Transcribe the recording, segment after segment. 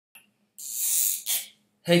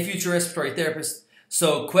Hey, future respiratory therapist.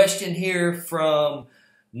 So, question here from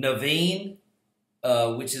Naveen,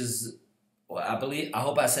 which is, well, I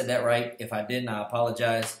hope I said that right. If I didn't, I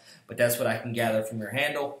apologize. But that's what I can gather from your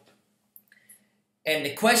handle. And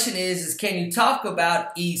the question is can you talk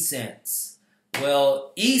about e-sense?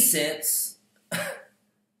 Well, e-sense,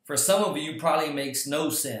 for some of you, probably makes no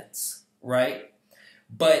sense, right?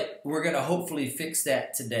 But we're going to hopefully fix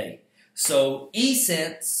that today. So,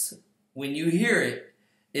 e-sense, when you hear it,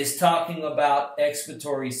 is talking about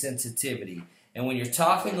expiratory sensitivity. And when you're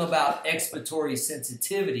talking about expiratory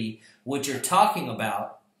sensitivity, what you're talking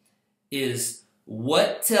about is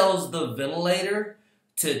what tells the ventilator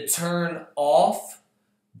to turn off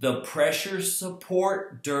the pressure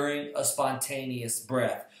support during a spontaneous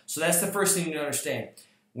breath. So that's the first thing you need to understand.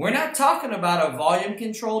 We're not talking about a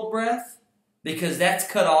volume-controlled breath because that's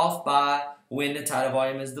cut off by when the tidal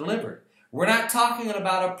volume is delivered. We're not talking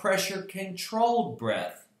about a pressure-controlled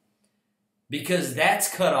breath because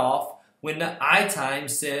that's cut off when the I time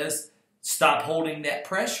says stop holding that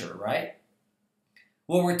pressure, right?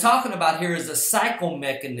 What we're talking about here is a cycle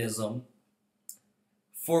mechanism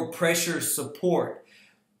for pressure support.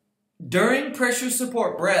 During pressure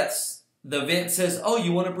support breaths, the vent says, oh,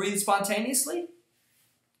 you want to breathe spontaneously?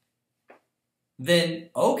 Then,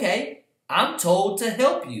 okay, I'm told to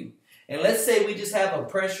help you. And let's say we just have a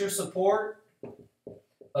pressure support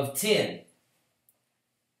of 10.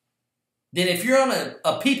 Then if you're on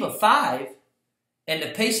a PEEP of 5 and the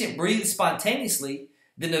patient breathes spontaneously,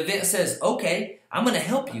 then the vent says, okay, I'm going to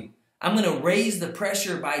help you. I'm going to raise the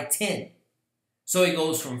pressure by 10. So it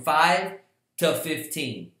goes from 5 to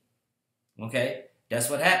 15. Okay? That's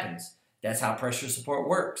what happens. That's how pressure support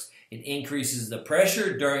works. It increases the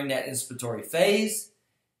pressure during that inspiratory phase,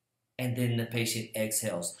 and then the patient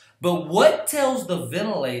exhales. But what tells the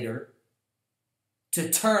ventilator to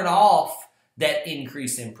turn off that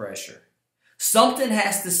increase in pressure? Something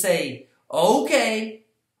has to say, okay,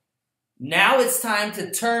 now it's time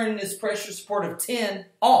to turn this pressure support of 10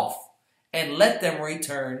 off and let them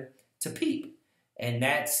return to PEEP. And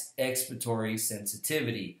that's expiratory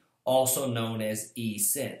sensitivity, also known as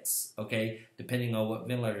e-sense, okay, depending on what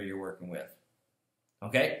ventilator you're working with.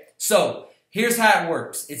 Okay, so here's how it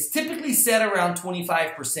works. It's typically set around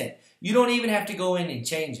 25%. You don't even have to go in and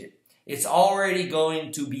change it. It's already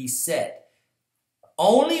going to be set.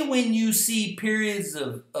 Only when you see periods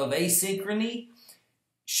of asynchrony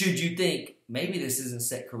should you think, maybe this isn't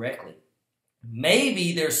set correctly.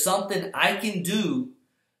 Maybe there's something I can do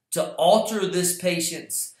to alter this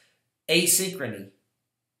patient's asynchrony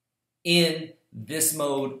in this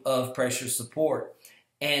mode of pressure support.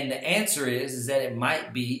 And the answer is that it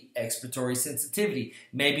might be expiratory sensitivity.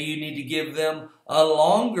 Maybe you need to give them a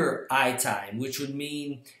longer I time, which would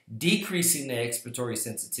mean decreasing the expiratory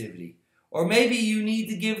sensitivity. Or maybe you need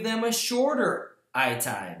to give them a shorter I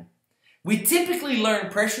time. We typically learn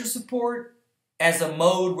pressure support as a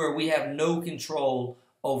mode where we have no control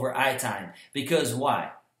over I time. Because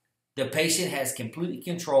why? The patient has complete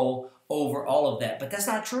control over all of that. But that's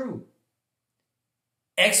not true.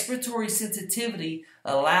 Expiratory sensitivity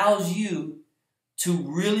allows you to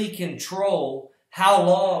really control how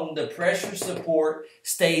long the pressure support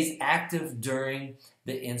stays active during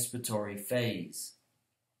the inspiratory phase.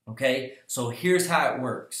 Okay, so here's how it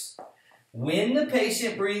works. When the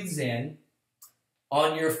patient breathes in,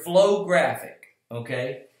 on your flow graphic,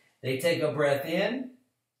 okay, they take a breath in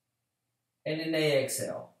and then they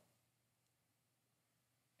exhale.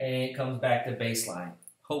 And it comes back to baseline,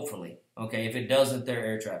 hopefully. Okay, if it doesn't, they're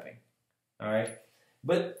air trapping. All right,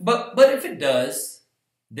 but if it does,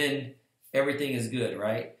 then everything is good,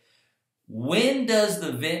 right? When does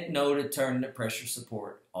the vent know to turn the pressure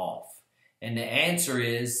support off? And the answer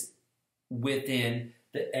is within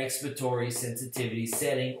the expiratory sensitivity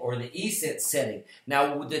setting or the e-sense setting.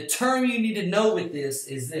 Now, the term you need to know with this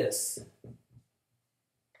is this: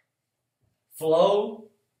 flow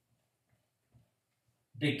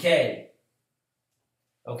decay.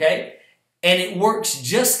 Okay? And it works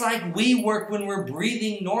just like we work when we're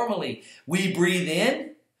breathing normally. We breathe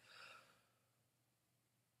in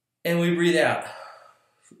and we breathe out.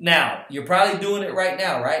 Now, you're probably doing it right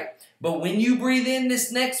now, right? But when you breathe in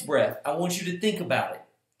this next breath, I want you to think about it.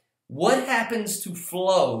 What happens to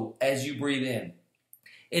flow as you breathe in?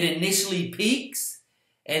 It initially peaks,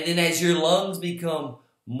 and then as your lungs become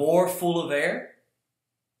more full of air,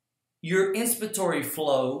 your inspiratory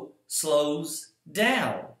flow slows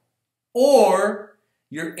down. Or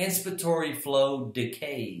your inspiratory flow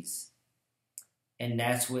decays. And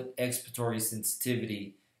that's what expiratory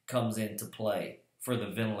sensitivity comes into play for the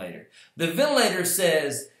ventilator. The ventilator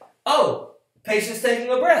says, oh, patient's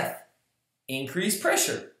taking a breath. increase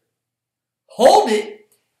pressure. Hold it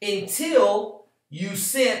until you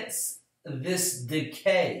sense this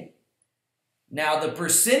decay. Now, the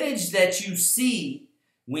percentage that you see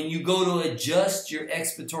when you go to adjust your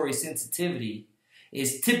expiratory sensitivity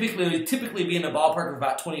is typically be in the ballpark of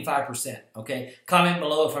about 25%, okay? Comment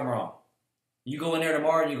below if I'm wrong. You go in there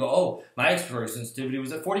tomorrow and you go, oh, my expiratory sensitivity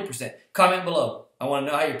was at 40%. Comment below. I want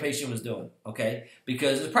to know how your patient was doing, okay?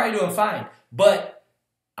 Because it's probably doing fine, but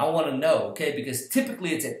I want to know, okay? Because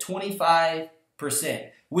typically it's at 25%,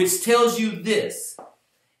 which tells you this.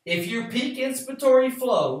 If your peak inspiratory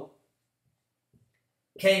flow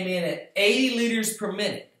came in at 80 liters per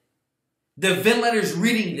minute, the ventilator's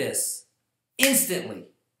reading this instantly.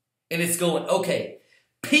 And it's going, okay,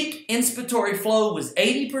 peak inspiratory flow was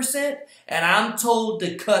 80%, and I'm told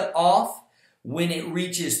to cut off when it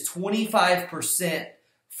reaches 25%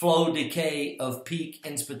 flow decay of peak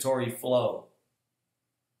inspiratory flow.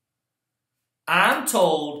 I'm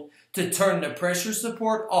told to turn the pressure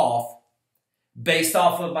support off based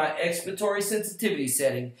off of my expiratory sensitivity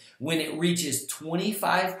setting when it reaches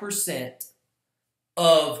 25%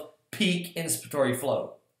 of peak inspiratory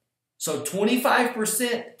flow. So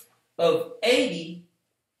 25% of 80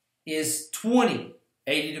 is 20.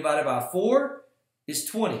 80 divided by 4 is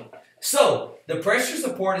 20. So the pressure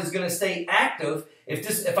support is going to stay active.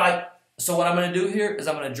 So what I'm going to do here is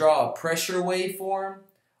I'm going to draw a pressure waveform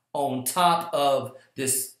on top of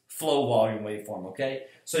this flow volume waveform, okay?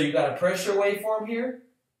 So you got a pressure waveform here.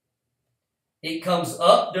 It comes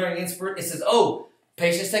up during inspiration. It says, oh,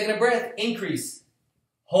 patient's taking a breath, increase.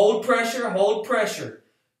 Hold pressure, hold pressure.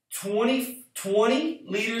 20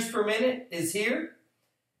 liters per minute is here.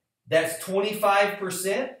 That's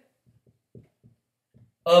 25%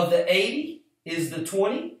 of the 80 is the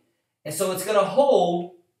 20. And so it's going to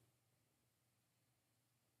hold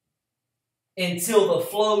until the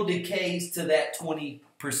flow decays to that 20%.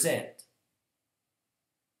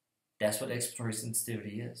 That's what expiratory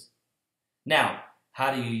sensitivity is. Now,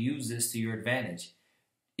 how do you use this to your advantage?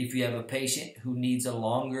 If you have a patient who needs a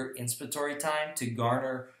longer inspiratory time to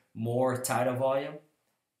garner more tidal volume,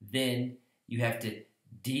 then you have to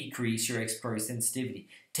decrease your expiratory sensitivity.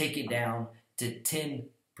 Take it down to 10%.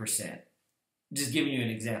 Just giving you an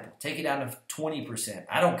example. Take it down to 20%.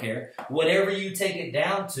 I don't care. Whatever you take it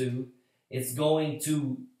down to, it's going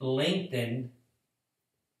to lengthen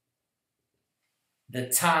the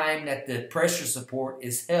time that the pressure support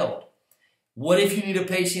is held. What if you need a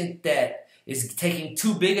patient that is taking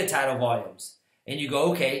too big of tidal volumes? And you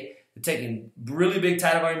go, okay, they're taking really big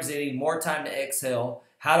tidal volumes, they need more time to exhale.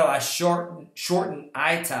 How do I shorten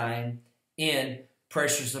I time in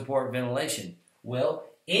pressure support ventilation? Well,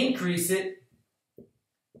 increase it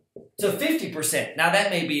to 50%. Now,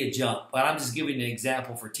 that may be a jump, but I'm just giving you an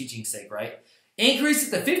example for teaching's sake, right? Increase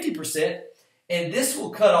it to 50%, and this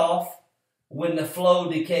will cut off when the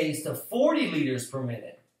flow decays to 40 liters per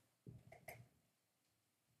minute.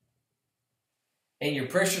 And your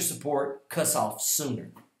pressure support cuts off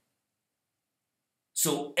sooner.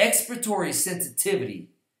 So expiratory sensitivity,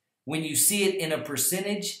 when you see it in a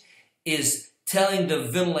percentage, is telling the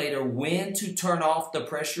ventilator when to turn off the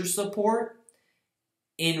pressure support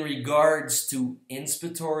in regards to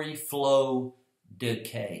inspiratory flow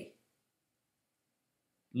decay.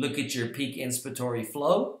 Look at your peak inspiratory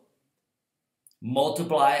flow,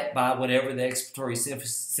 multiply it by whatever the expiratory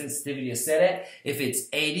sensitivity is set at. If it's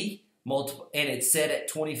 80 and it's set at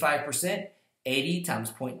 25%, 80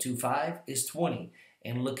 times 0.25 is 20.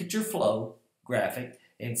 And look at your flow graphic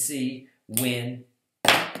and see when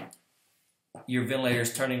your ventilator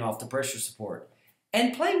is turning off the pressure support.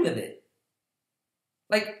 And play with it.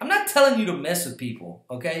 Like, I'm not telling you to mess with people,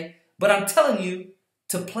 okay? But I'm telling you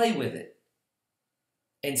to play with it.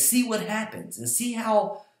 And see what happens. And see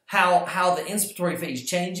how the inspiratory phase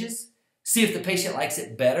changes. See if the patient likes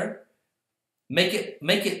it better. Make it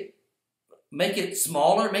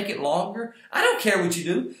smaller, make it longer. I don't care what you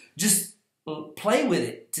do. Just play with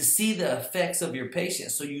it to see the effects of your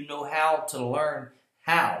patient so you know how to learn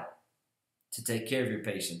how to take care of your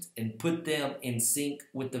patients and put them in sync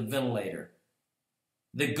with the ventilator.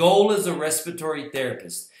 The goal as a respiratory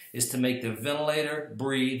therapist is to make the ventilator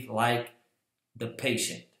breathe like the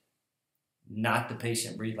patient, not the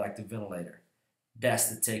patient breathe like the ventilator. That's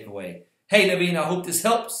the takeaway. Hey, Naveen, I hope this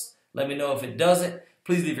helps. Let me know if it doesn't.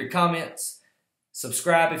 Please leave your comments.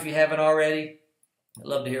 Subscribe if you haven't already. I'd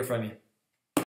love to hear from you.